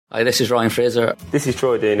Hi, this is Ryan Fraser. This is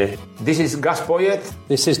Troy Deeney. This is Gus Poyet.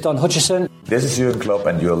 This is Don Hutchison. This is Jürgen Klopp,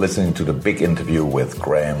 and you're listening to The Big Interview with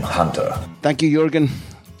Graham Hunter. Thank you, Jürgen.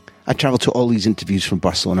 I travel to all these interviews from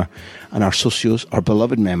Barcelona, and our socios, our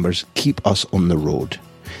beloved members, keep us on the road.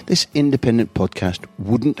 This independent podcast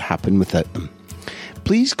wouldn't happen without them.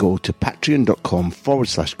 Please go to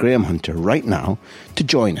patreon.com/Graham Hunter right now to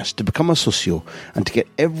join us, to become a socio, and to get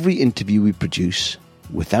every interview we produce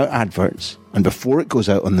without adverts and before it goes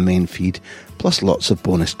out on the main feed, plus lots of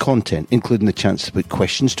bonus content, including the chance to put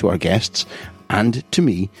questions to our guests and to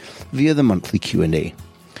me via the monthly Q&A.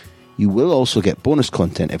 You will also get bonus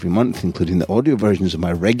content every month, including the audio versions of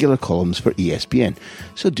my regular columns for ESPN.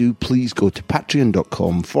 So do please go to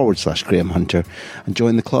patreon.com/Graham Hunter and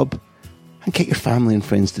join the club, and get your family and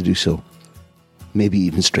friends to do so. Maybe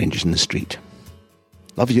even strangers in the street.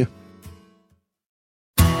 Love you.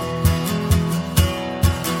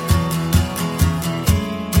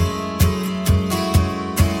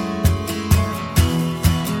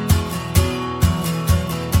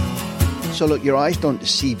 So look, your eyes don't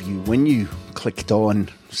deceive you. When you clicked on,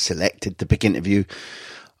 selected the big interview,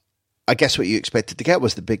 I guess what you expected to get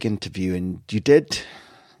was the big interview, and you did.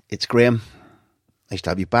 It's Graham. Nice to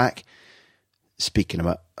have you back. Speaking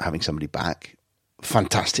about having somebody back,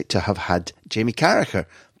 fantastic to have had Jamie Carragher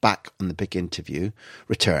back on the big interview,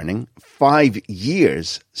 returning 5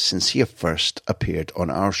 years since he first appeared on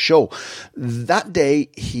our show. That day,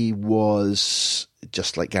 he was,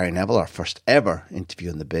 just like Gary Neville, our first ever interview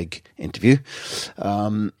on the big interview.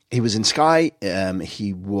 He was in Sky.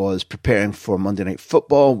 He was preparing for Monday Night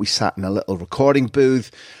Football. We sat in a little recording booth,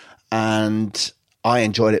 and I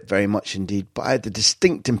enjoyed it very much indeed, but I had the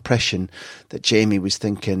distinct impression that Jamie was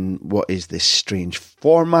thinking, what is this strange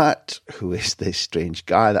format? Who is this strange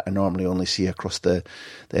guy that I normally only see across the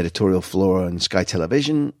editorial floor on Sky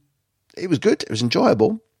Television? It was good. It was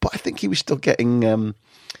enjoyable, but I think he was still getting,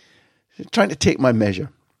 trying to take my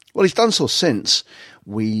measure. Well, he's done so since.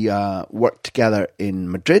 We worked together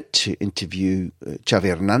in Madrid to interview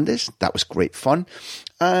Xavi Hernandez. That was great fun.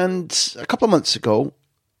 And a couple of months ago,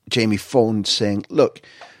 Jamie phoned saying, look,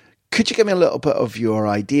 could you give me a little bit of your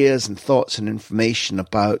ideas and thoughts and information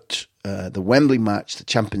about the Wembley match, the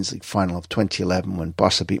Champions League final of 2011 when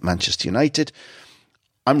Barca beat Manchester United?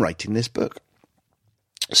 I'm writing this book.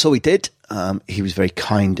 So he did. He was very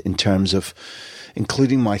kind in terms of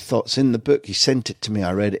including my thoughts in the book. He sent it to me.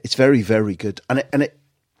 I read it. It's very, very good. And it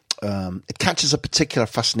catches a particular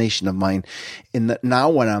fascination of mine in that now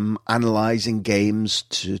when I'm analysing games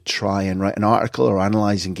to try and write an article, or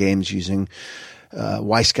analysing games using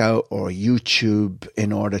Wisecout or YouTube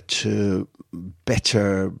in order to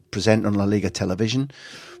better present on La Liga television,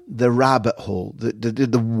 the rabbit hole,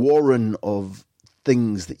 the warren of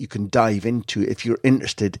things that you can dive into if you're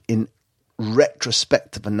interested in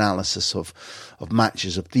retrospective analysis of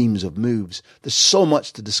matches, of themes, of moves. There's so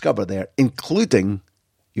much to discover there, including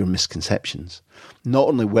your misconceptions. Not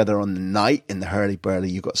only whether on the night in the hurly-burly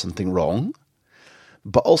you got something wrong,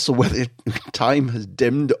 but also whether time has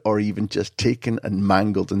dimmed or even just taken and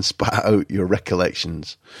mangled and spat out your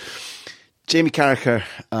recollections. Jamie Carragher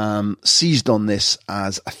seized on this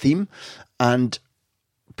as a theme and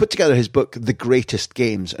put together his book, The Greatest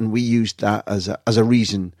Games, and we used that as a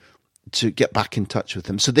reason to get back in touch with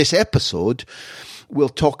him. So this episode, we'll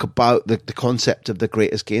talk about the concept of the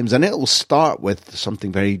greatest games, and it'll start with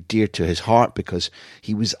something very dear to his heart because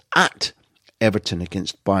he was at Everton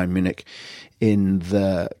against Bayern Munich in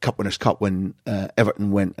the Cup Winners' Cup when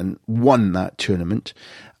Everton went and won that tournament.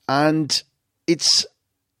 And it's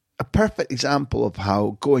a perfect example of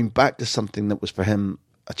how going back to something that was for him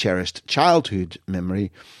a cherished childhood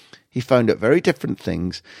memory, he found out very different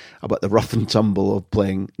things about the rough and tumble of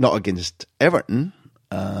playing not against Everton,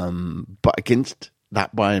 but against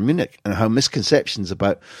that Bayern Munich, and how misconceptions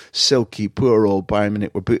about silky, poor old Bayern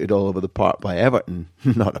Munich were booted all over the park by Everton.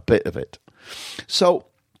 Not a bit of it. So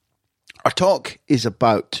our talk is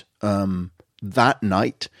about that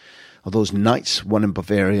night, or those nights, one in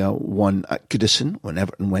Bavaria, one at Goodison, when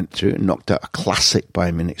Everton went through and knocked out a classic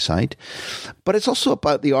Bayern Munich side. But it's also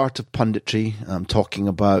about the art of punditry. I'm talking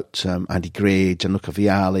about Andy Gray, Gianluca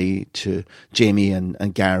Vialli, to Jamie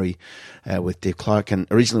and Gary with Dave Clark, and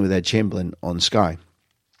originally with Ed Chamberlain on Sky.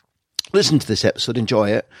 Listen to this episode, enjoy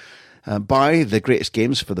it. Buy The Greatest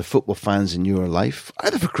Games for the football fans in your life,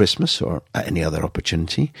 either for Christmas or at any other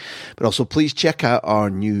opportunity. But also please check out our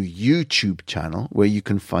new YouTube channel where you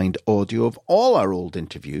can find audio of all our old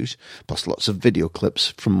interviews, plus lots of video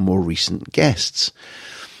clips from more recent guests.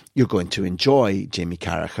 You're going to enjoy Jamie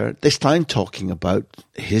Carragher, this time talking about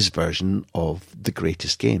his version of The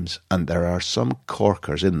Greatest Games. And there are some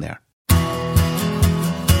corkers in there.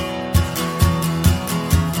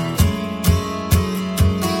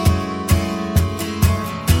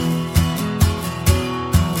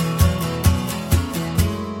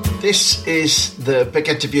 This is the big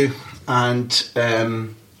interview, and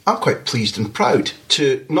I'm quite pleased and proud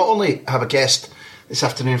to not only have a guest this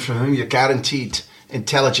afternoon from whom you're guaranteed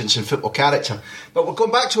intelligence and football character, but we're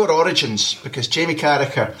going back to our origins, because Jamie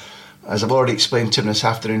Carragher, as I've already explained to him this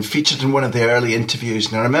afternoon, featured in one of the early interviews,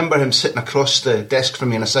 and I remember him sitting across the desk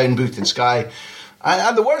from me in a sound booth in Sky,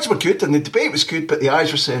 and the words were good and the debate was good, but the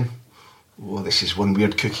eyes were saying, "Oh, this is one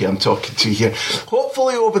weird cookie I'm talking to here."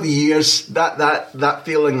 Hopefully over the years that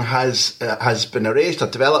feeling has been erased or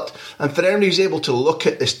developed, and for anyone who's able to look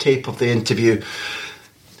at this tape of the interview,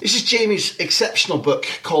 this is Jamie's exceptional book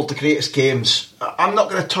called The Greatest Games. I'm not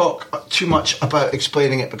going to talk too much about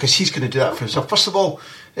explaining it because he's going to do that for himself. First of all,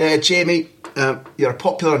 Jamie, you're a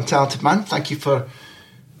popular and talented man. Thank you for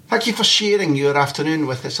sharing your afternoon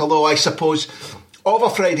with us. Although I suppose of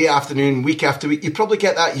a Friday afternoon, week after week, you probably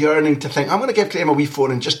get that yearning to think, I'm going to give Graham a wee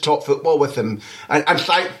phone and just talk football with him. And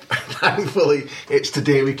thankfully, it's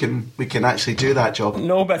today we can actually do that job.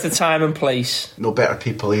 No better time and place. No better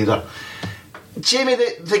people either. Jamie,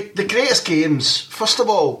 the greatest games, first of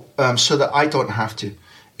all, so that I don't have to,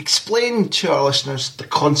 explain to our listeners the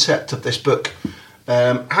concept of this book,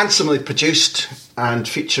 handsomely produced and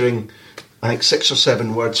featuring, I think, 6 or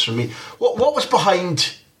 7 words from me. What was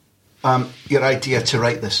behind your idea to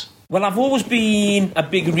write this? Well, I've always been a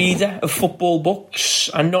big reader of football books,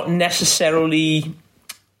 and not necessarily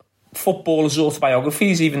footballers'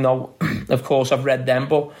 autobiographies, even though, of course, I've read them,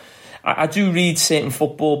 but I do read certain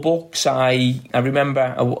football books. I remember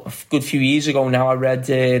a good few years ago now, I read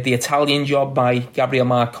The Italian Job by Gabriele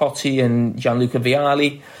Marcotti and Gianluca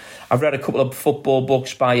Vialli. I've read a couple of football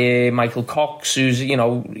books by Michael Cox, who's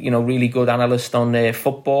really good analyst on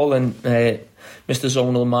football, and Mr.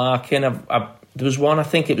 Zonal Markin. There was one, I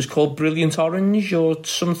think it was called Brilliant Orange or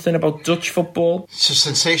something about Dutch football. It's a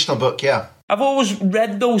sensational book, yeah. I've always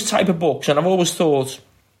read those type of books, and I've always thought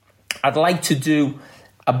I'd like to do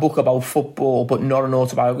a book about football, but not an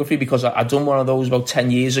autobiography, because I'd done one of those about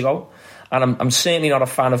 10 years ago, and I'm certainly not a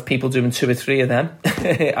fan of people doing 2 or 3 of them,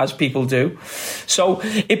 as people do. So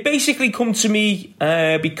it basically come to me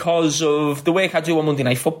because of the work I do on Monday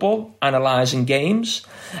Night Football, analysing games,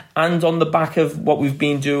 and on the back of what we've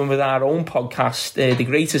been doing with our own podcast, The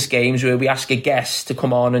Greatest Games, where we ask a guest to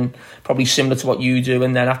come on, and probably similar to what you do,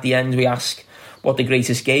 and then at the end we ask what the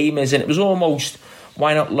greatest game is, and it was almost,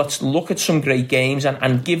 why not let's look at some great games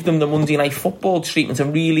and give them the Monday Night Football treatment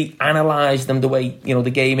and really analyse them the way the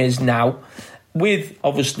game is now, with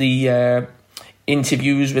obviously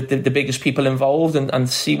interviews with the biggest people involved, and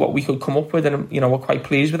see what we could come up with, and we're quite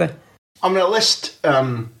pleased with it. I'm going to list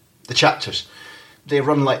the chapters. They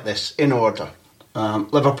run like this, in order.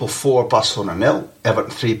 Liverpool 4, Barcelona 0,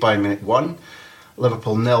 Everton 3, Bayern Munich 1,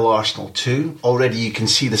 Liverpool 0, Arsenal 2. Already you can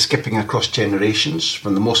see the skipping across generations,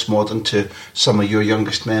 from the most modern to some of your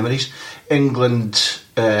youngest memories. England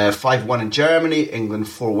 5-1 in Germany, England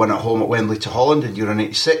 4-1 at home at Wembley to Holland in Euro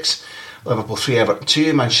 96. Liverpool 3, Everton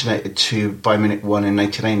 2, Manchester United 2, Bayern Munich 1 in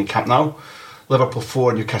 99 in Camp Nou. Liverpool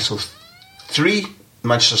 4, Newcastle 3,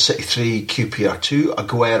 Manchester City 3, QPR 2,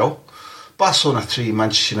 Aguero. Barcelona 3,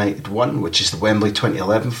 Manchester United 1, which is the Wembley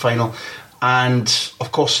 2011 final. And,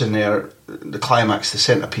 of course, in there, the climax, the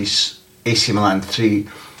centrepiece, AC Milan 3,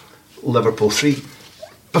 Liverpool 3.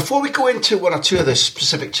 Before we go into 1 or 2 of the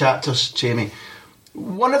specific chapters, Jamie,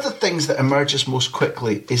 one of the things that emerges most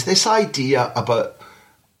quickly is this idea about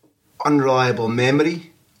unreliable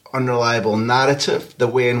memory, unreliable narrative, the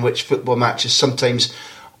way in which football matches sometimes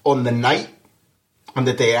on the night and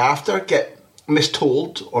the day after get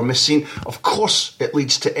mistold or misseen. Of course, it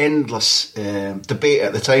leads to endless debate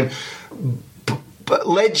at the time. But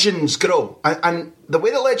legends grow, and the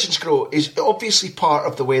way that legends grow is obviously part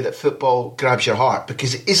of the way that football grabs your heart,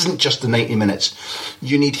 because it isn't just the 90 minutes.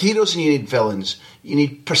 You need heroes and you need villains. You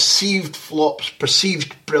need perceived flops,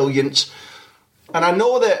 perceived brilliance. And I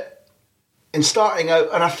know that in starting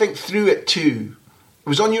out, and I think through it too, it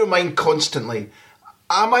was on your mind constantly,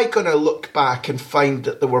 am I going to look back and find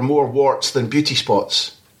that there were more warts than beauty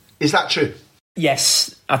spots? Is that true?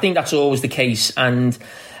 Yes, I think that's always the case, and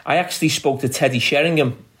I actually spoke to Teddy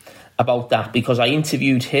Sheringham about that, because I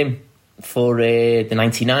interviewed him for the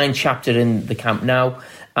 99 chapter in the Camp Nou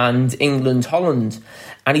and England-Holland,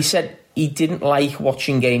 and he said he didn't like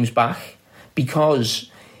watching games back because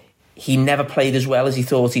he never played as well as he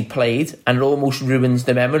thought he'd played, and it almost ruins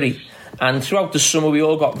the memory. And throughout the summer we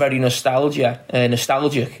all got very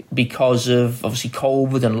nostalgic because of obviously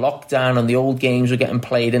COVID and lockdown, and the old games were getting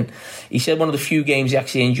played. And he said one of the few games he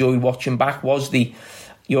actually enjoyed watching back was the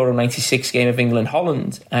Euro 96 game of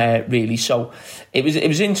England-Holland, really. So it was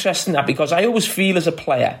interesting that, because I always feel as a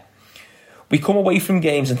player, we come away from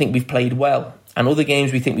games and think we've played well, and other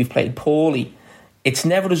games we think we've played poorly, it's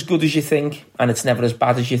never as good as you think, and it's never as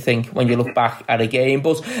bad as you think when you look back at a game.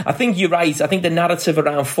 But I think you're right. I think the narrative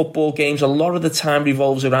around football games a lot of the time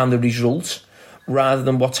revolves around the result rather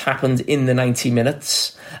than what's happened in the 90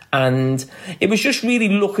 minutes. And it was just really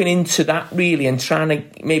looking into that, really, and trying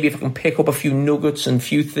to, maybe if I can pick up a few nuggets and a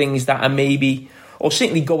few things that are maybe, or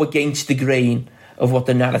certainly go against the grain of what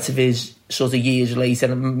the narrative is sort of years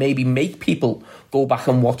later, and maybe make people go back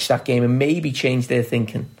and watch that game and maybe change their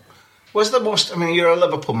thinking. Was the most, I mean, you're a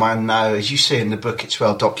Liverpool man now, as you say in the book, it's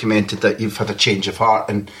well documented that you've had a change of heart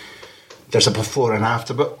and there's a before and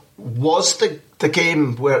after, but was the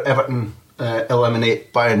game where Everton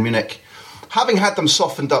eliminate Bayern Munich, having had them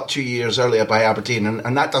softened up 2 years earlier by Aberdeen,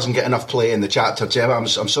 and that doesn't get enough play in the chapter, Jim, I'm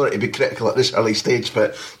sorry to be critical at this early stage,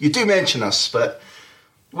 but you do mention us, but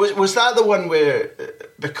was that the one where,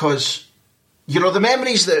 because, you know, the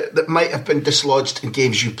memories that might have been dislodged in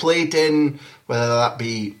games you played in, whether that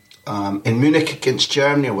be in Munich against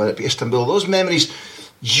Germany or whether it be Istanbul, those memories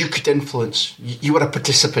you could influence, you were a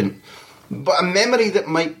participant, but a memory that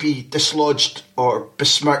might be dislodged or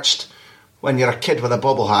besmirched when you're a kid with a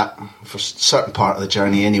bobble hat, for a certain part of the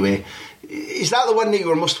journey anyway, is that the one that you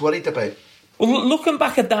were most worried about? Well, looking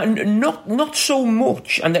back at that, not so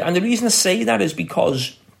much, and the reason I say that is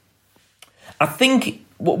because I think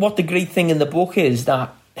what the great thing in the book is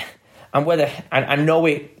that, and whether I know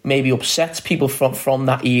it maybe upsets people from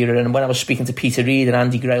that era, and when I was speaking to Peter Reid and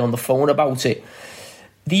Andy Gray on the phone about it,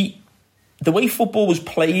 the way football was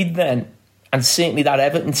played then, and certainly that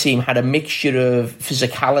Everton team had a mixture of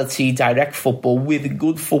physicality, direct football with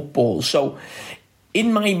good football. So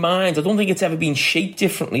in my mind, I don't think it's ever been shaped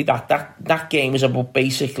differently. That game is about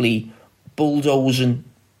basically bulldozing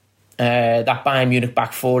that Bayern Munich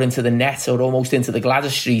back four into the net or almost into the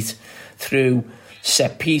Gladys Street through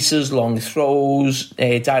set pieces, long throws,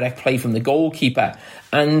 direct play from the goalkeeper.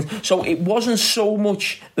 And so it wasn't so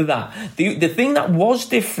much that. The thing that was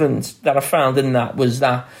different that I found in that was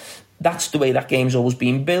that that's the way that game's always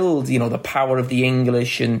been built, you know, the power of the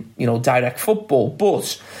English and, you know, direct football.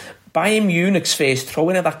 But Bayern Munich's first throw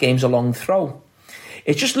in of that game's a long throw.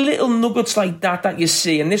 It's just little nuggets like that you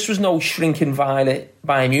see. And this was no shrinking violet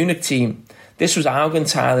Bayern Munich team. This was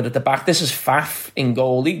Augenthaler at the back. This is Faf in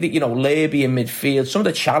goal. You know, Lerby in midfield. Some of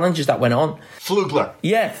the challenges that went on. Flugler.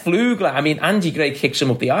 Yeah, Flugler. I mean, Andy Gray kicks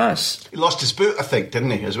him up the arse. He lost his boot, I think,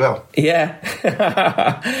 didn't he, as well? Yeah.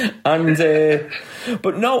 And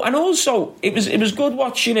but no, and also it was good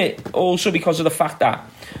watching it also because of the fact that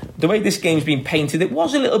the way this game's been painted, it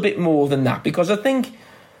was a little bit more than that, because I think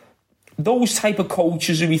those type of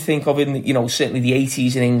coaches who we think of in, you know, certainly the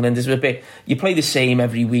 80s in England is a bit, you play the same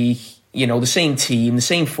every week, you know, the same team, the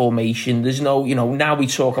same formation. There's no, you know, now we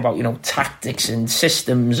talk about, you know, tactics and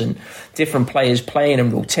systems and different players playing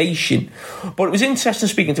and rotation. But it was interesting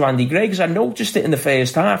speaking to Andy Gray, because I noticed it in the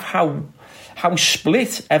first half how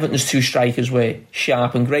split Everton's two strikers were,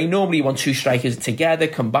 Sharp and Gray. Normally you want two strikers together,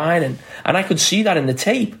 combining, and I could see that in the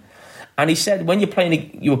tape. And he said when you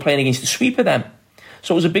were playing against the sweeper then.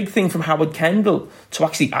 So it was a big thing from Howard Kendall to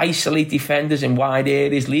actually isolate defenders in wide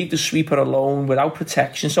areas, leave the sweeper alone without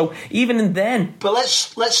protection. So even then... But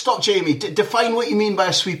let's stop, Jamie. Define what you mean by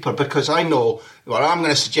a sweeper, because I know, well, I'm going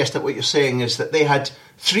to suggest that what you're saying is that they had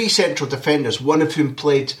three central defenders, one of whom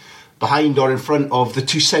played behind or in front of the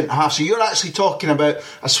two centre-halves. So you're actually talking about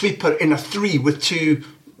a sweeper in a three with two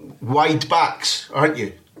wide backs, aren't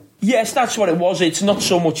you? Yes, that's what it was. It's not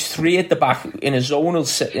so much three at the back in a zonal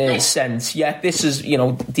sense. Yeah, this is, you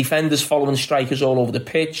know, defenders following strikers all over the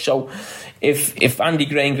pitch. So if Andy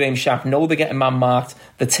Gray and Graham Sharp know they're getting man-marked,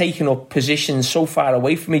 they're taking up positions so far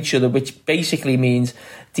away from each other, which basically means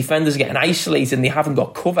defenders are getting isolated and they haven't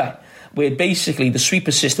got cover, where basically the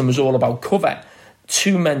sweeper system was all about cover.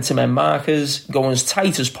 Two men-to-men markers, going as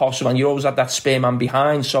tight as possible, and you always had that spare man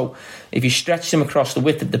behind. So if you stretch them across the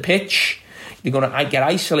width of the pitch, they're going to get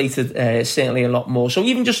isolated certainly a lot more. So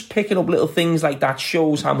even just picking up little things like that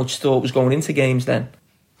shows how much thought was going into games then.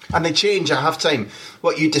 And they change at half-time,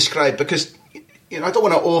 what you described, because, you know, I don't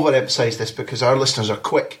want to overemphasise this because our listeners are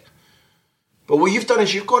quick. But what you've done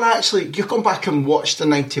is you've gone back and watched the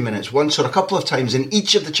 90 minutes once or a couple of times in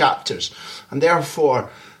each of the chapters. And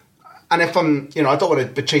therefore, and if I'm, you know, I don't want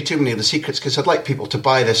to betray too many of the secrets because I'd like people to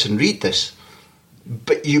buy this and read this.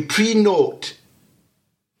 But you pre-note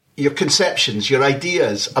your conceptions, your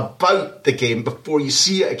ideas about the game before you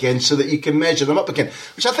see it again so that you can measure them up again,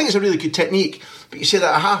 which I think is a really good technique. But you say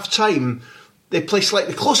that at half-time, they play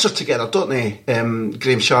slightly closer together, don't they,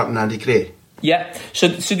 Graham Sharp and Andy Gray? Yeah, so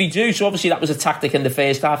they do. So obviously that was a tactic in the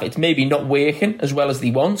first half. It's maybe not working as well as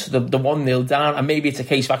they want, the 1-0 down. And maybe it's a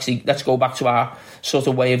case of actually, let's go back to our sort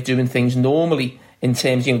of way of doing things normally in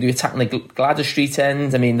terms, the attack on the Gladys Street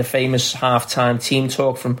end. I mean, the famous half-time team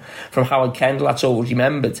talk from Howard Kendall, that's always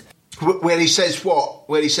remembered. Where he says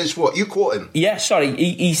what? You quote him? Yeah, sorry.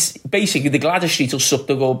 He's basically, the Gladys Street will suck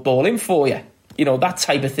the ball in for you. That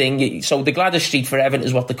type of thing. So the Gladys Street for Everton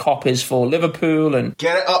is what the Kop is for Liverpool. And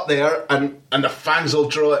get it up there and the fans will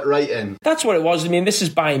draw it right in. That's what it was. I mean, this is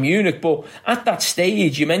Bayern Munich, but at that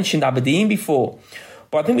stage, you mentioned Aberdeen before.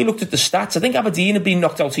 But I think we looked at the stats. I think Aberdeen had been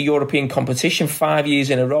knocked out of European competition 5 years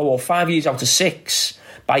in a row, or 5 years out of 6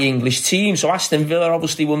 by English teams. So Aston Villa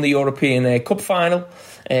obviously won the European Cup final.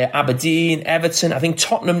 Aberdeen, Everton, I think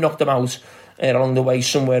Tottenham knocked them out along the way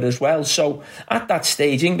somewhere as well. So at that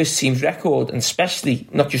stage, English teams' record, and especially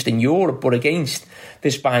not just in Europe but against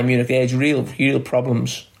this Bayern Munich, they had real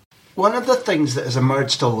problems. One of the things that has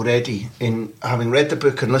emerged already in having read the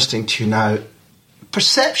book and listening to you now,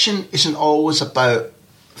 perception isn't always about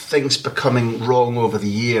things becoming wrong over the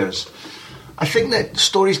years. I think that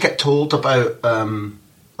stories get told about,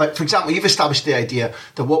 like, for example, you've established the idea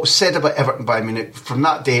that what was said about Everton Bayern Munich from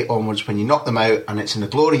that day onwards, when you knock them out and it's in the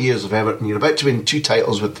glory years of Everton, you're about to win 2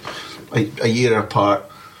 titles with a year apart,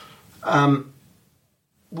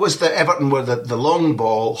 was that Everton were the long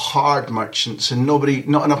ball, hard merchants, and not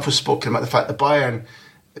enough was spoken about the fact that Bayern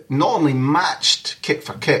not only matched kick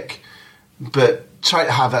for kick, but tried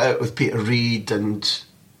to have it out with Peter Reid, and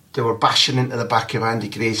they were bashing into the back of Andy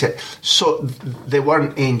Gray's head. So they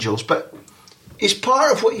weren't angels. But is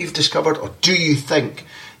part of what you've discovered, or do you think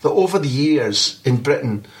that over the years in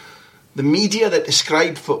Britain, the media that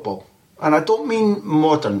described football, and I don't mean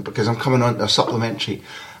modern because I'm coming on to a supplementary,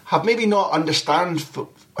 have maybe not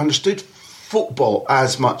understood football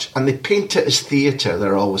as much, and they paint it as theatre.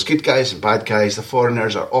 There are always good guys and bad guys. The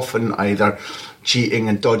foreigners are often either cheating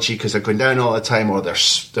and dodgy because they're going down all the time, or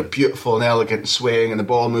they're beautiful and elegant and swaying and the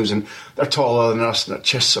ball moves and they're taller than us and their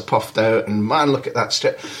chests are puffed out, and man, look at that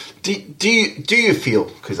strip. Do you feel,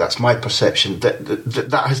 because that's my perception,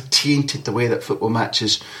 that has tainted the way that football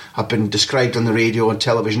matches have been described on the radio and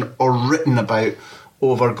television or written about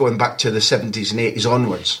over going back to the 70s and 80s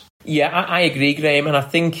onwards? Yeah, I agree, Graham, and I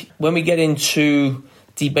think when we get into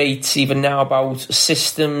debates even now about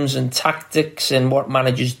systems and tactics and what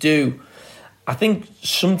managers do, I think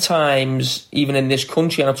sometimes, even in this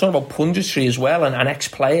country, and I'm talking about punditry as well, and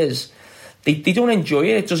ex-players, they don't enjoy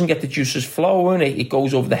it. It doesn't get the juices flowing. It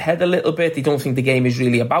goes over the head a little bit. They don't think the game is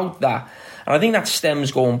really about that. And I think that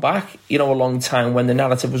stems going back, a long time, when the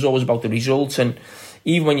narrative was always about the result. And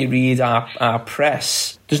even when you read our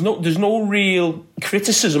press, there's no real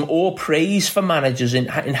criticism or praise for managers in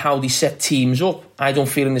how they set teams up. I don't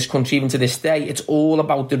feel in this country, even to this day, it's all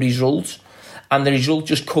about the result. And the result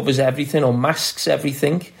just covers everything or masks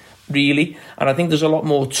everything, really. And I think there's a lot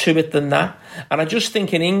more to it than that. And I just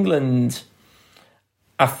think in England,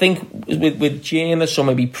 I think with journalists or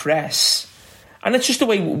maybe press, and it's just the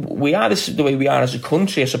way we are, this is the way we are as a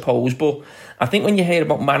country, I suppose. But I think when you hear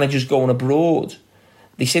about managers going abroad,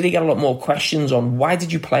 they say they get a lot more questions on, why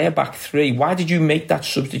did you play a back three? Why did you make that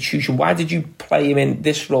substitution? Why did you play him in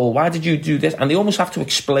this role? Why did you do this? And they almost have to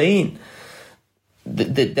explain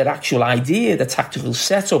the actual idea, the tactical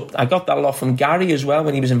setup. I got that a lot from Gary as well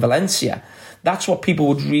when he was in Valencia. That's what people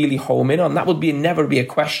would really home in on. That would never be a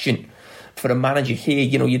question for a manager here.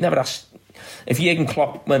 You'd never ask if Jurgen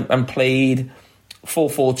Klopp went and played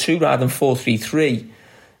 4-4-2 rather than 4-3-3.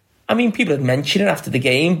 I mean, people had mentioned it after the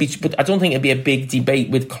game, but I don't think it'd be a big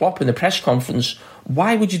debate with Klopp in the press conference.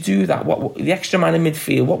 Why would you do that? What the extra man in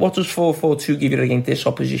midfield? What does 4-4-2 give you against this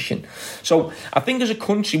opposition? So I think as a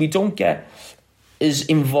country, we don't get is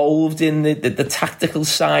involved in the tactical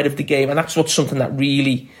side of the game, and that's what's something that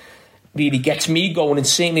really gets me going, and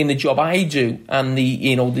certainly in the job I do, and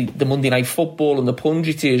the Monday Night Football and the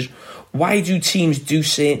punditry is, why do teams do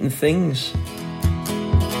certain things?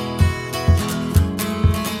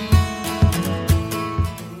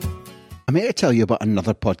 I'm here to tell you about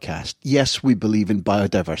another podcast. Yes, we believe in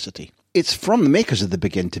biodiversity. It's from the makers of The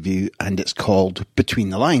Big Interview, and it's called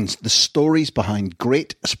Between the Lines, the stories behind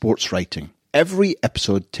great sports writing. Every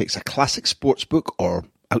episode takes a classic sports book or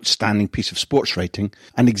outstanding piece of sports writing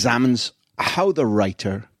and examines how the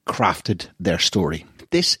writer crafted their story.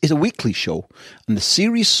 This is a weekly show, and the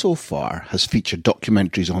series so far has featured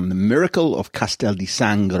documentaries on the miracle of Castel di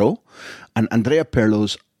Sangro and Andrea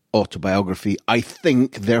Pirlo's autobiography, I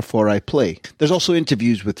Think, Therefore I Play. There's also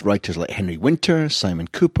interviews with writers like Henry Winter, Simon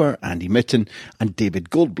Cooper, Andy Mitten, and David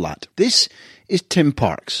Goldblatt. This is Tim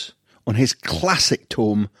Parks on his classic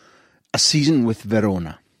tome, A Season with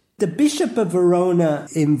Verona. The Bishop of Verona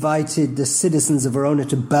invited the citizens of Verona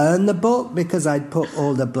to burn the book because I'd put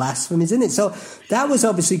all the blasphemies in it. So that was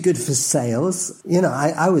obviously good for sales. You know,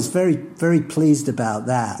 I was very, very pleased about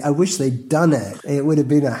that. I wish they'd done it. It would have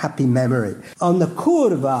been a happy memory. On the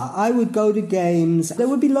Curva, I would go to games. There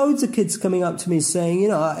would be loads of kids coming up to me saying, you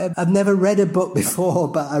know, I've never read a book before,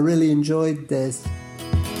 but I really enjoyed this.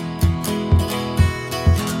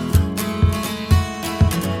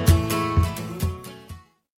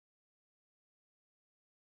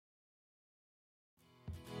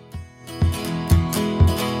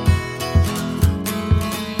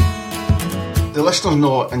 The listeners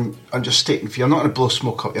know, and I'm just stating for you, I'm not going to blow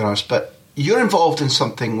smoke up your arse, but you're involved in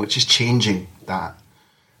something which is changing that.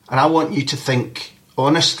 And I want you to think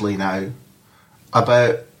honestly now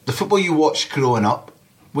about the football you watched growing up,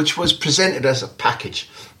 which was presented as a package.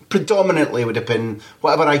 Predominantly would have been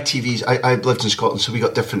whatever ITV's. I lived in Scotland, so we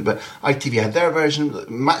got different, but ITV had their version.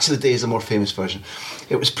 Match of the Day is the more famous version.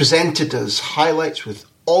 It was presented as highlights with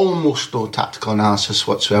almost no tactical analysis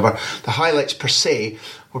whatsoever. The highlights per se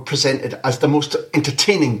were presented as the most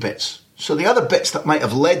entertaining bits. So the other bits that might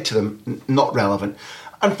have led to them, not relevant.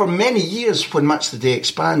 And for many years, when Match of the Day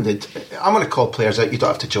expanded, I'm going to call players out, you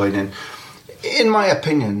don't have to join in. In my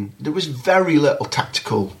opinion, there was very little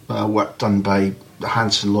tactical work done by the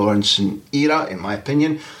Hansen, Lawrence and era, in my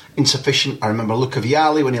opinion. Insufficient. I remember Luca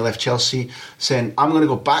Vialli, when he left Chelsea, saying, I'm going to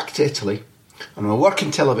go back to Italy. I'm going to work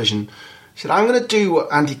in television. He said, I'm going to do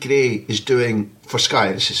what Andy Gray is doing for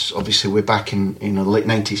Sky. This is obviously way back in the late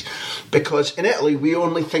 90s. Because in Italy, we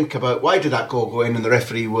only think about, why did that goal go in and the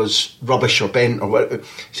referee was rubbish or bent or whatever. He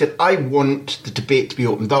said, I want the debate to be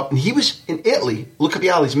opened up. And he was in Italy. Luca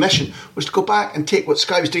Vialli's mission was to go back and take what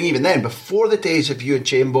Sky was doing even then, before the days of you and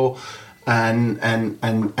Chambo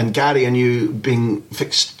and Gary and you being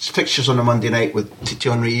fixtures on a Monday night with Titi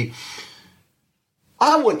Henry.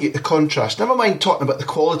 I want you to contrast, never mind talking about the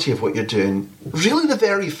quality of what you're doing, really the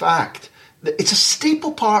very fact that it's a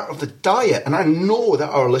staple part of the diet, and I know that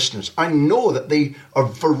our listeners, I know that they are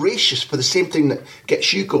voracious for the same thing that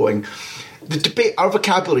gets you going. The debate, our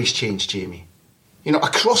vocabulary's changed, Jamie. You know,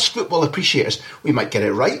 across football appreciators, we might get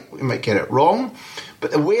it right, we might get it wrong, but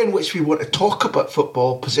the way in which we want to talk about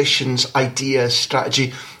football, positions, ideas,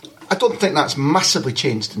 strategy, I don't think that's massively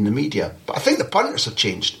changed in the media, but I think the punters have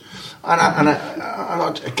changed. You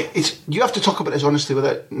have to talk about this honestly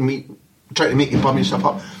without me trying to make you bum yourself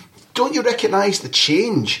up. Don't you recognise the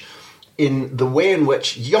change in the way in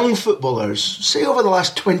which young footballers, say over the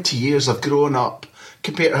last 20 years, have grown up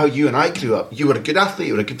compared to how you and I grew up? You were a good athlete,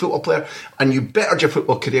 you were a good football player, and you bettered your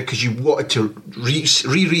football career because you wanted to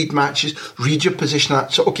reread matches, read your position.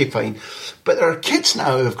 So, okay, fine. But there are kids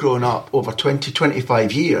now who have grown up over 20,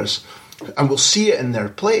 25 years, and we'll see it in their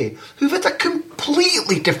play, who've had a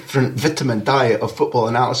completely different vitamin diet of football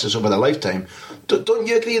analysis over their lifetime. Don't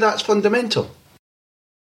you agree that's fundamental?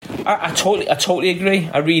 I totally agree.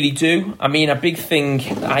 I really do. I mean, a big thing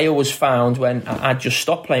I always found when I just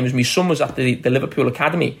stopped playing was my son was at the Liverpool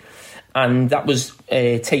Academy, and that was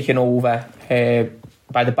taken over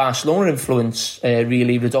by the Barcelona influence,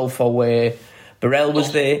 really. Rodolfo Borrell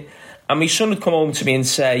was there, and my son would come home to me and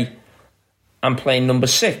say, I'm playing number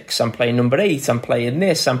 6, I'm playing number 8, I'm playing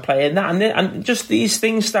this, I'm playing that. And just these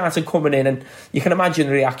things started coming in, and you can imagine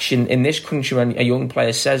the reaction in this country when a young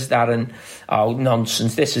player says that, and, oh,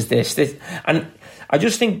 nonsense, this is this. And I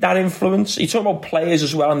just think that influence, you talk about players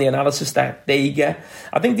as well and the analysis that they get.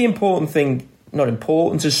 I think the important thing, not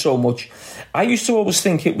important as so much, I used to always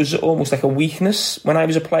think it was almost like a weakness when I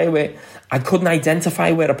was a player where I couldn't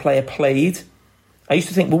identify where a player played. I used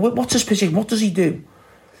to think, well, what's his position? What does he do?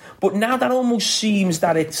 But now that almost seems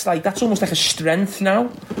that it's like, that's almost like a strength now,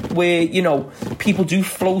 where, you know, people do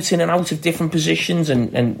float in and out of different positions,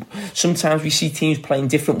 and sometimes we see teams playing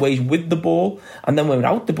different ways with the ball, and then when we're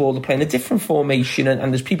out the ball, they're playing a different formation,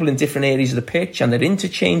 and there's people in different areas of the pitch, and they're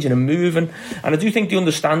interchanging and moving. And I do think the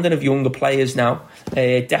understanding of younger players now,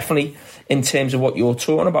 definitely in terms of what you're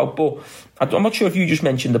talking about, but I'm not sure if you just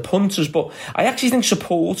mentioned the punters, but I actually think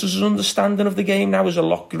supporters' understanding of the game now is a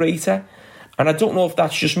lot greater. And I don't know if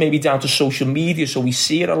that's just maybe down to social media, so we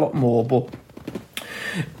see it a lot more. But,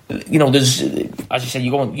 you know, there's, as you said,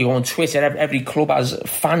 you go on Twitter, every club has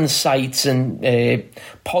fan sites and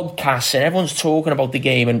podcasts, and everyone's talking about the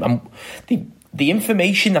game. And the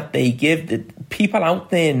information that they give, the people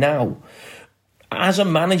out there now, as a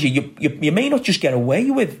manager, you may not just get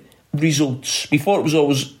away with results. Before it was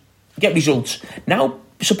always get results. Now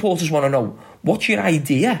supporters want to know, what's your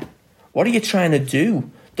idea? What are you trying to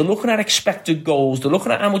do? They're looking at expected goals. They're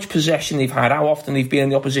looking at how much possession they've had, how often they've been in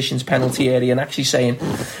the opposition's penalty area, and actually saying,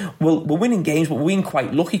 well, we're winning games, but we're winning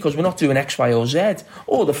quite lucky because we're not doing X, Y, or Z.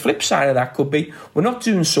 Or the flip side of that could be, we're not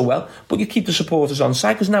doing so well, but you keep the supporters on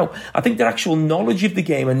side. Because now, I think their actual knowledge of the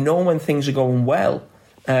game and knowing when things are going well,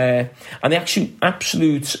 and the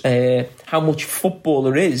absolute how much football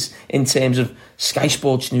there is in terms of Sky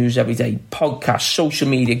Sports News every day, podcasts, social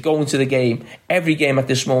media, going to the game, every game at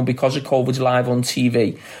this moment because of COVID's live on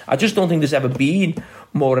TV. I just don't think there's ever been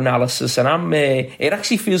more analysis, and it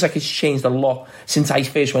actually feels like it's changed a lot since I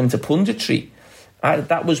first went into punditry.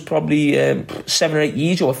 That was probably 7 or 8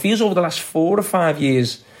 years ago. It feels over the last 4 or 5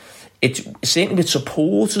 years, it's certainly with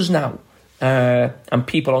supporters now, and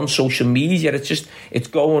people on social media, it's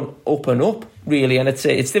going up and up, really, and it's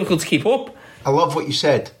difficult to keep up. I love what you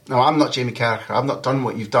said. No, I'm not Jamie Carragher. I've not done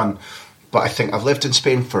what you've done. But I think I've lived in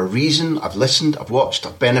Spain for a reason. I've listened, I've watched,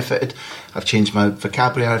 I've benefited. I've changed my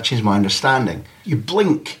vocabulary, I've changed my understanding. You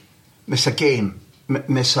blink, miss a game,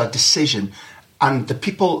 miss a decision. And the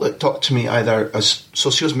people that talk to me either as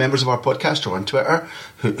socios, members of our podcast, or on Twitter,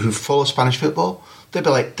 who follow Spanish football, they'll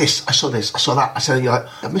be like, I saw this, I saw that. I said, you're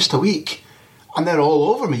like, I missed a week. And they're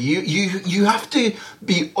all over me. You have to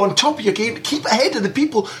be on top of your game, keep ahead of the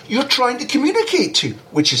people you're trying to communicate to,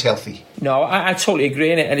 which is healthy. No, I totally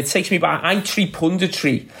agree in it, and it takes me back. I treat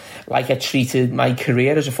punditry like I treated my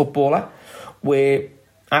career as a footballer, where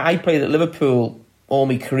I played at Liverpool all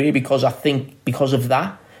my career because of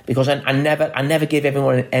that, because I never gave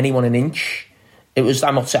anyone an inch.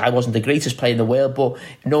 I'm not saying I wasn't the greatest player in the world, but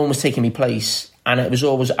no one was taking my place, and it was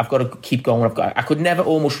always, I've got to keep going. I could never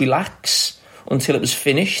almost relax until it was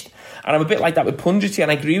finished. And I'm a bit like that with punditry,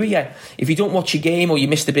 and I agree with you. If you don't watch a game or you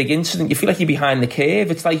miss the big incident, you feel like you're behind the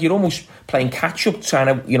curve. It's like you're almost playing catch up,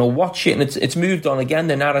 trying to watch it, and it's moved on again,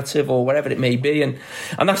 the narrative or whatever it may be. And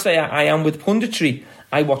that's the way I am with punditry.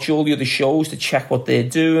 I watch all the other shows to check what they're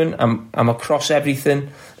doing. I'm across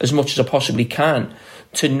everything as much as I possibly can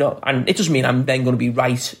to know. And it doesn't mean I'm then going to be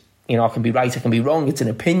right. I can be right, I can be wrong. It's an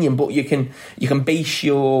opinion, but you can base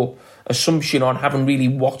your assumption on having really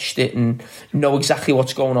watched it and know exactly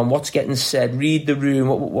what's going on, what's getting said, read the room,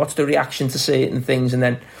 what's the reaction to certain things, and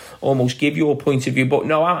then almost give your point of view. But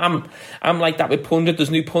no, I'm like that with pundits. There's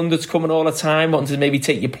new pundits coming all the time wanting to maybe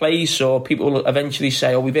take your place, or people will eventually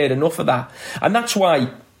say, we've heard enough of that. And that's why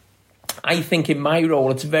I think in my role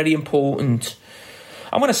it's very important.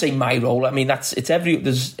 I want to say my role, I mean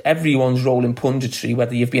there's everyone's role in punditry,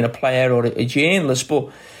 whether you've been a player or a journalist, but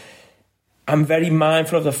I'm very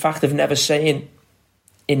mindful of the fact of never saying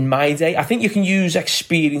in my day. I think you can use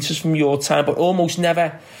experiences from your time, but almost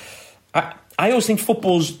never. I always think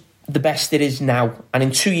football's the best it is now, and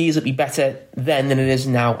in 2 years it'll be better then than it is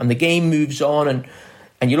now, and the game moves on,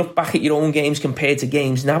 and you look back at your own games compared to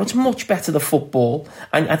games now, it's much better, the football,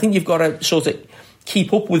 and I think you've got to sort of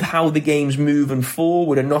keep up with how the game's moving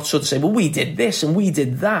forward and not sort of say, well, we did this and we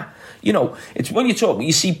did that. It's when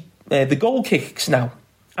you see the goal kicks now.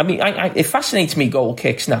 I mean, it fascinates me, goal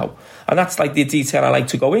kicks now, and that's like the detail I like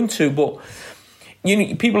to go into. But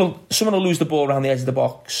someone will lose the ball around the edge of the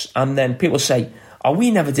box, and then people say,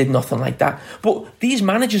 we never did nothing like that. But these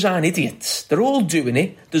managers aren't idiots. They're all doing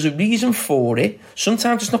it. There's a reason for it.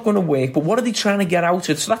 Sometimes it's not going to work, but what are they trying to get out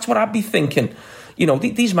of it? So that's what I'd be thinking.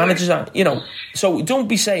 These managers are, so don't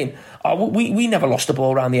be saying, we never lost the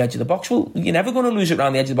ball around the edge of the box. Well, you're never going to lose it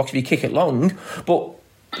around the edge of the box if you kick it long, but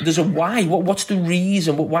there's a why. What's the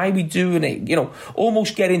reason? Why are we doing it?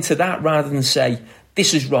 Almost get into that rather than say,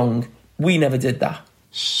 this is wrong. We never did that.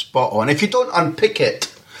 Spot on. If you don't unpick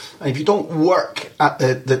it, and if you don't work at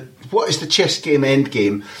the what is the chess game end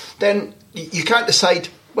game, then you can't decide,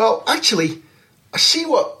 well, actually, I see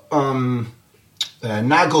what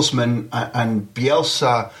Nagelsmann and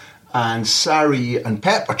Bielsa and Sarri and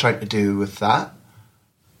Pep are trying to do with that.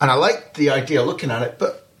 And I like the idea of looking at it,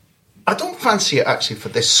 but I don't fancy it actually for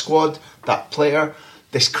this squad, that player,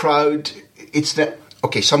 this crowd. It's that,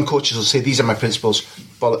 okay, some coaches will say, these are my principles,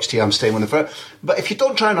 bollocks to you, I'm staying with them. But if you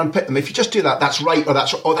don't try and unpick them, if you just do that, that's right, or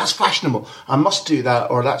that's fashionable, I must do that,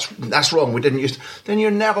 or that's wrong, we didn't use it, then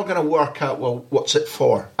you're never going to work out, well, what's it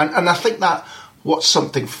for? And I think that, what's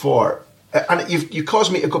something for? And you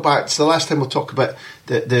caused me to go back to the last time we'll talk about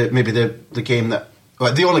the game that,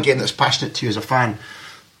 well, the only game that's passionate to you as a fan.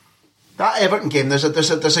 That Everton game, there's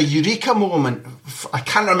a eureka moment. I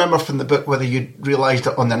can't remember from the book whether you realised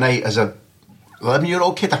it on the night as a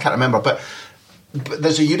 11-year-old kid. I can't remember, but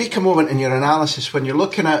there's a eureka moment in your analysis when you're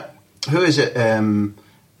looking at, who is it?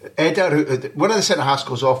 Eder, one of the centre halves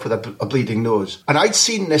goes off with a bleeding nose, and I'd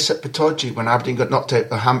seen this at Pataudry when Aberdeen got knocked out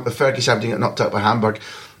by Fergie's Aberdeen got knocked out by Hamburg,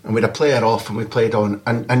 and we had a player off and we played on.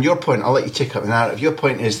 And your point, I'll let you take up the narrative. Your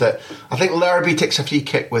point is that I think Lerby takes a free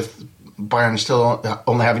kick with Bayern still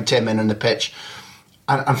only having 10 men on the pitch.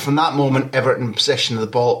 And from that moment, Everton in possession of the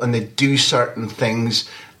ball, and they do certain things,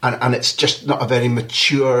 and it's just not a very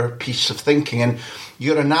mature piece of thinking. And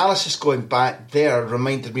your analysis going back there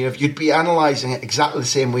reminded me of you'd be analysing it exactly the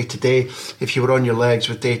same way today if you were on your legs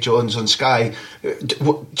with Dave Jones on Sky.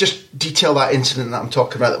 Just detail that incident that I'm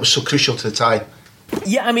talking about that was so crucial to the tie.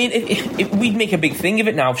 Yeah, I mean, if we'd make a big thing of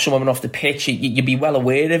it now if someone went off the pitch, you'd be well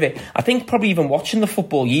aware of it. I think probably even watching the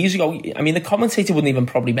football years ago, I mean, the commentator wouldn't even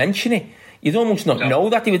probably mention it. You'd almost not know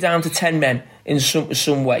that they were down to 10 men in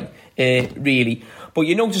some way, really. But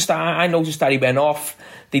you noticed that, I noticed that he went off.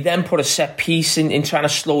 They then put a set piece in trying to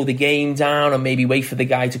slow the game down and maybe wait for the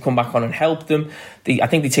guy to come back on and help them. I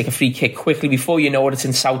think they take a free kick quickly. Before you know it, it's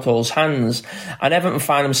in Southall's hands. And Everton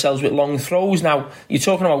find themselves with long throws. Now, you're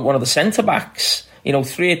talking about one of the centre-backs.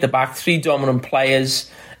 3 at the back, 3 dominant players.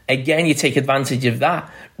 Again, you take advantage of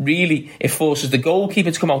that. Really, it forces the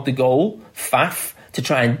goalkeeper to come out the goal, Faf, to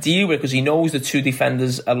try and deal with it because he knows the 2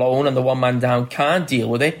 defenders alone and the 1 man down can't deal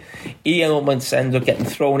with it. He almost ends up getting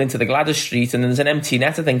thrown into the Gladys Street, and there's an empty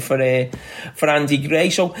net, I think, for Andy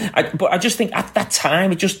Gray. But I just think at that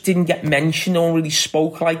time it just didn't get mentioned. No one really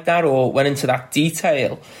spoke like that or went into that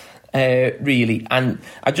detail. Really, and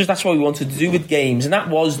that's what we wanted to do with games, and that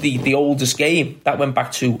was the oldest game that went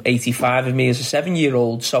back to 85 of me as a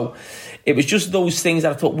 7-year-old. So it was just those things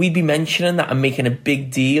that I thought we'd be mentioning that and making a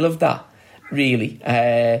big deal of that, really,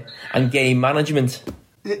 and game management.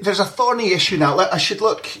 There's a thorny issue now. I should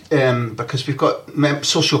look because we've got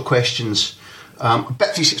social questions.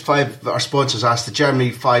 Bet365, our sponsors, asked the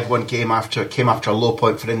Germany 5-1 game came after a low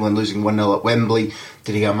point for England losing 1-0 at Wembley.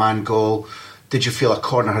 Did he get a man goal? Did you feel a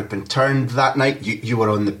corner had been turned that night? You were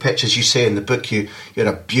on the pitch. As you say in the book, you had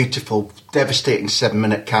a beautiful, devastating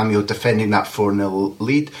 7-minute cameo defending that 4-0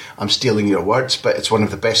 lead. I'm stealing your words, but it's one of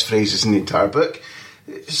the best phrases in the entire book.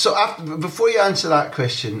 So before you answer that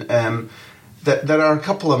question, there are a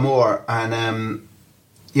couple of more. And,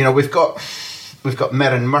 we've got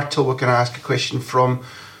Merrin Myrtle we're going to ask a question from.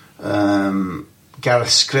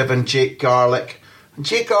 Gareth Scriven, Jake Garlick. And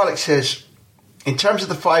Jake Garlick says, in terms of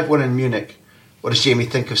the 5-1 in Munich, what does Jamie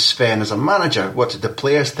think of Sven as a manager? What did the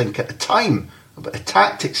players think at the time about the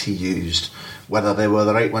tactics he used, whether they were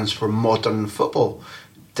the right ones for modern football?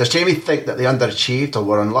 Does Jamie think that they underachieved or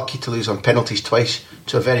were unlucky to lose on penalties twice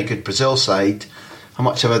to a very good Brazil side? How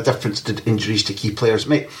much of a difference did injuries to key players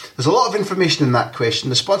make? There's a lot of information in that question.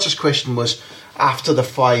 The sponsor's question was, after the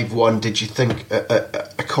 5-1, did you think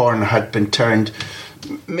a corner had been turned?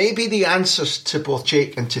 Maybe the answers to both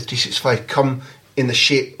Jake and to 365 come in the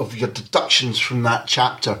shape of your deductions from that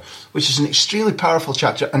chapter, which is an extremely powerful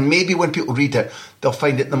chapter, and maybe when people read it, they'll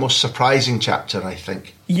find it the most surprising chapter, I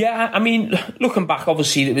think. Yeah, I mean, looking back,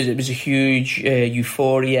 obviously it was a huge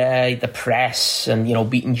euphoria, the press, and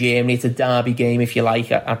beating Germany. It's a derby game, if you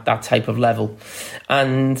like, at that type of level.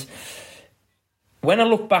 And when I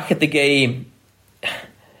look back at the game,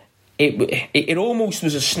 it almost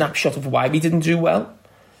was a snapshot of why we didn't do well.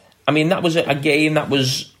 I mean, that was a game that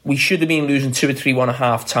we should have been losing 2 or 3-1 at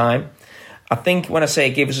half time. I think when I say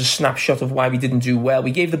it gave us a snapshot of why we didn't do well,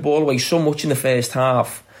 we gave the ball away so much in the first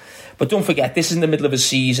half. But don't forget, this is in the middle of a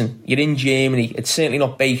season. You're in Germany. It's certainly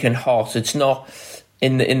not baking hot. It's not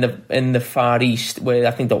in the Far East where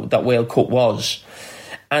I think that World Cup was.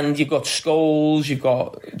 And you've got Scholes, you've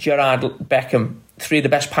got Gerrard, Beckham, 3 of the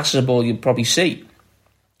best passes of the ball you'd probably see.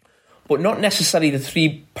 But not necessarily the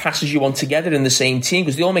 3 passes you want together in the same team,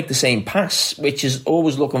 because they all make the same pass, which is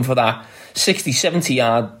always looking for that 60, 70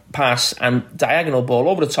 yard pass and diagonal ball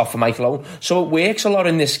over the top for Michael Owen. So it works a lot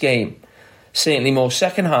in this game, certainly more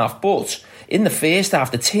second half. But in the first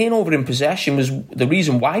half, the turnover in possession was the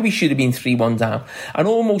reason why we should have been 3-1 down, and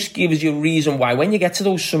almost gives you a reason why when you get to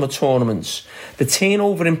those summer tournaments, the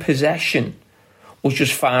turnover in possession was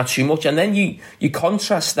just far too much. And then you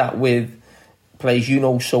contrast that with players you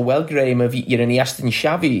know so well, Graham, of your Iniesta and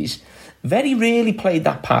Xavi's. Very rarely played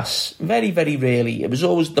that pass. Very, very rarely. It was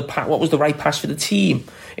always what was the right pass for the team.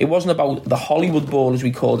 It wasn't about the Hollywood ball, as we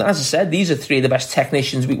called it. As I said, these are 3 of the best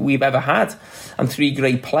technicians we've ever had and 3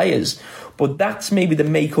 great players. But that's maybe the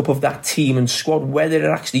makeup of that team and squad, whether it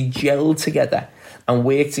actually gelled together and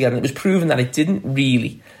worked together. And it was proven that it didn't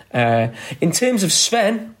really. In terms of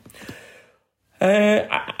Sven,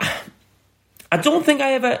 I don't think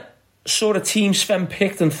I ever saw a team Sven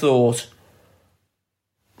picked and thought,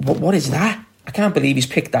 what is that? I can't believe he's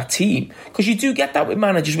picked that team. Because you do get that with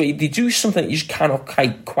managers where they do something that you just cannot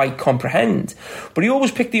quite comprehend. But he always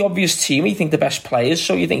picked the obvious team. You think the best players,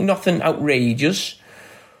 so you think nothing outrageous.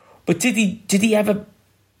 But did he ever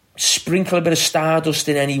sprinkle a bit of stardust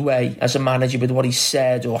in any way as a manager with what he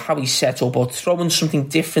said or how he set up or throwing something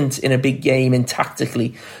different in a big game and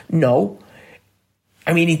tactically? No.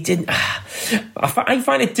 I mean, he didn't. I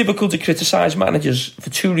find it difficult to criticise managers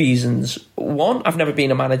for two reasons. One, I've never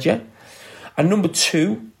been a manager. And number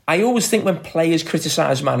two, I always think when players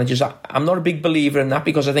criticise managers, I'm not a big believer in that,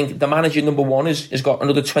 because I think the manager, number one, has got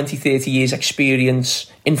another 20, 30 years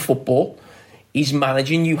experience in football. He's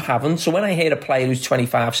managing, you haven't. So when I hear a player who's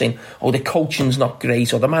 25 saying, oh, the coaching's not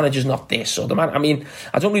great, or the manager's not this, or I mean,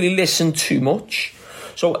 I don't really listen too much.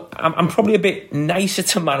 So I'm probably a bit nicer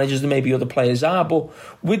to managers than maybe other players are. But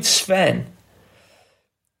with Sven,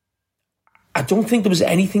 I don't think there was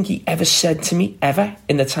anything he ever said to me, ever,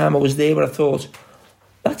 in the time I was there, where I thought,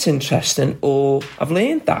 that's interesting, or I've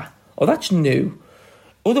learned that, or that's new.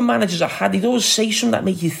 Other managers I had, he'd always say something that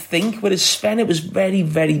made you think, whereas Sven, it was very,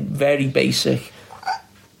 very, very basic.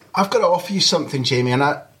 I've got to offer you something, Jamie, and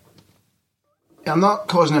I'm not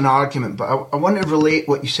causing an argument, but I want to relate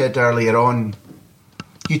what you said earlier on.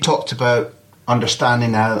 You talked about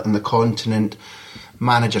understanding out on the continent,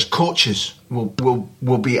 managers, coaches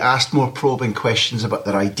will be asked more probing questions about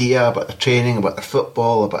their idea, about their training, about their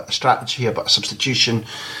football, about the strategy, about substitution.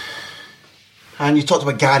 And you talked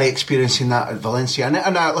about Gary experiencing that at Valencia. And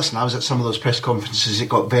listen, I was at some of those press conferences, it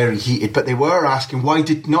got very heated, but they were asking, why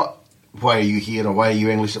are you here, or why are you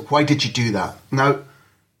English? Why did you do that? Now,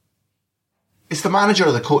 it's the manager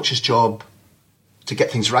or the coach's job to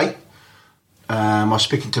get things right. I was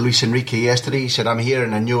speaking to Luis Enrique yesterday. He said, I'm here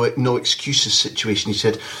in a no excuses situation. He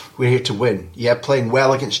said, we're here to win. Yeah, playing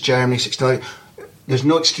well against Germany, 6-0. There's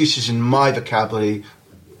no excuses in my vocabulary.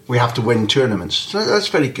 We have to win tournaments. So that's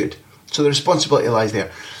very good. So the responsibility lies there.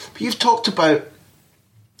 But you've talked about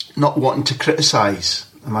not wanting to criticise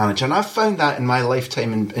a manager. And I've found that in my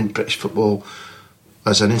lifetime in British football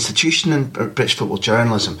as an institution in British football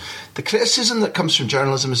journalism. The criticism that comes from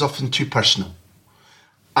journalism is often too personal.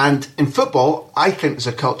 And in football, I think there's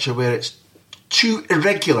a culture where it's too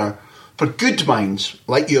irregular for good minds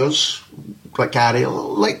like yours, like Gary,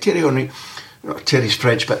 like Thierry Henry. Thierry's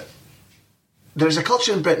French, but there's a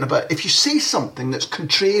culture in Britain about if you say something that's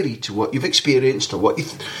contrary to what you've experienced or what you...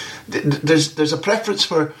 there's a preference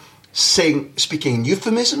for speaking in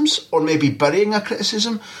euphemisms or maybe burying a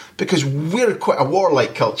criticism, because we're quite a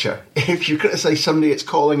warlike culture. If you criticise somebody, it's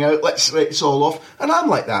calling out, let's write it all off. And I'm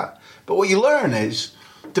like that. But what you learn is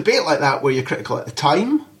debate like that, where you're critical at the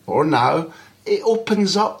time or now, it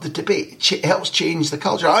opens up the debate. It helps change the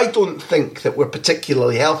culture. I don't think that we're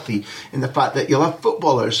particularly healthy in the fact that you'll have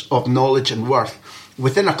footballers of knowledge and worth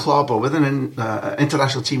within a club or within an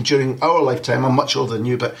international team during our lifetime. I'm much older than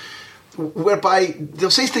you, but whereby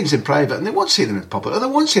they'll say things in private and they won't say them in public, or they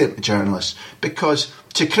won't say them to journalists, because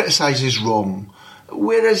to criticise is wrong.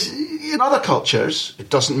 Whereas in other cultures, it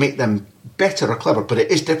doesn't make them better or clever, but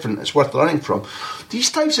it is different. It's worth learning from.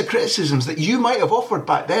 These types of criticisms that you might have offered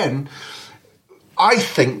back then, I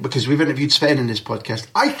think, because we've interviewed Sven in this podcast,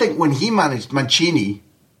 I think when he managed Mancini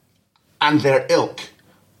and their ilk,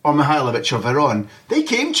 or Mihailovic or Veron, they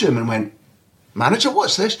came to him and went, manager,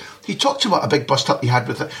 what's this? He talked about a big bust-up he had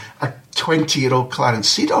with a 20-year-old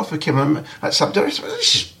Clarence Seedorf who came in at Sampdoria.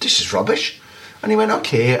 This is rubbish. And he went,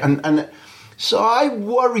 okay. And so I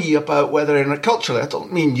worry about whether, culturally, I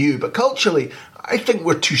don't mean you, but culturally, I think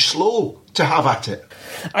we're too slow to have at it.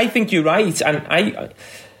 I think you're right. And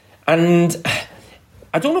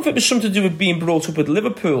I don't know if it was something to do with being brought up with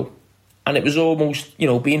Liverpool, and it was almost,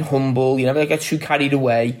 being humble, you never get too carried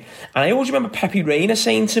away. And I always remember Pepe Reina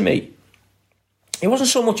saying to me, it wasn't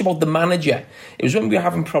so much about the manager, it was when we were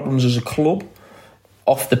having problems as a club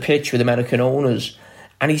off the pitch with American owners.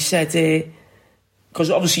 And he said,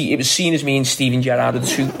 because obviously it was seen as me and Steven Gerrard are the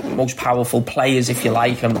two most powerful players, if you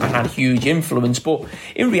like, and had huge influence. But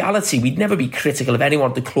in reality, we'd never be critical of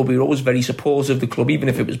anyone at the club. We were always very supportive of the club, even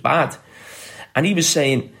if it was bad. And he was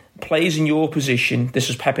saying, players in your position, this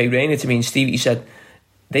was Pepe Reina to me and Steve, he said,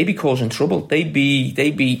 they'd be causing trouble. They'd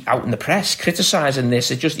be out in the press criticising this.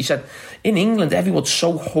 He said, in England, everyone's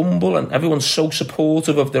so humble and everyone's so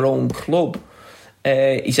supportive of their own club.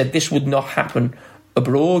 He said, this would not happen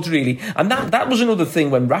abroad, really. And that was another thing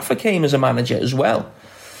when Rafa came as a manager as well,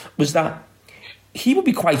 was that he would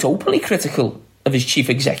be quite openly critical of his chief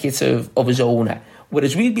executive, of his owner,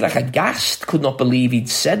 whereas we'd be like aghast, could not believe he'd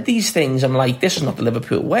said these things. I'm like, this is not the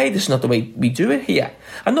Liverpool way, this is not the way we do it here.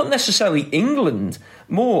 And not necessarily England,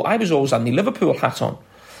 more, I was always on the Liverpool hat on.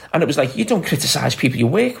 And it was like, you don't criticise people you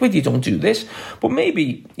work with, you don't do this. But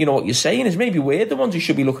maybe, what you're saying is maybe we're the ones who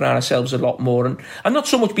should be looking at ourselves a lot more and not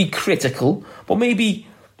so much be critical, but maybe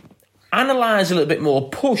analyse a little bit more,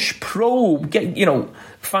 push, probe, get,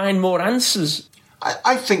 find more answers.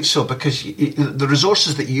 I think so, because the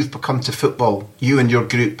resources that you've become to football, you and your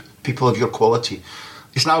group, people of your quality,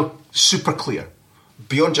 is now super clear.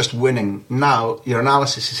 Beyond just winning, now your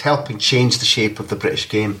analysis is helping change the shape of the British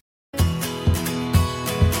game.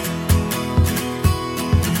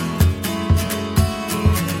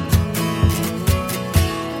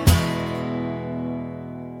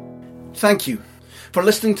 Thank you for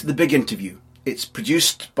listening to The Big Interview. It's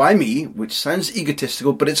produced by me, which sounds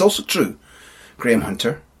egotistical, but it's also true, Graham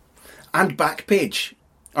Hunter, and Backpage.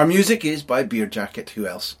 Our music is by Beer Jacket, who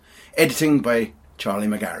else? Editing by Charlie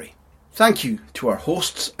McGarry. Thank you to our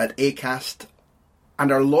hosts at Acast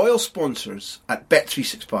and our loyal sponsors at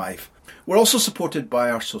Bet365. We're also supported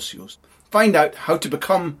by our socios. Find out how to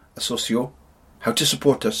become a socio, how to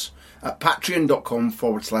support us, at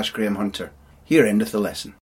patreon.com/Graham Hunter. Here endeth the lesson.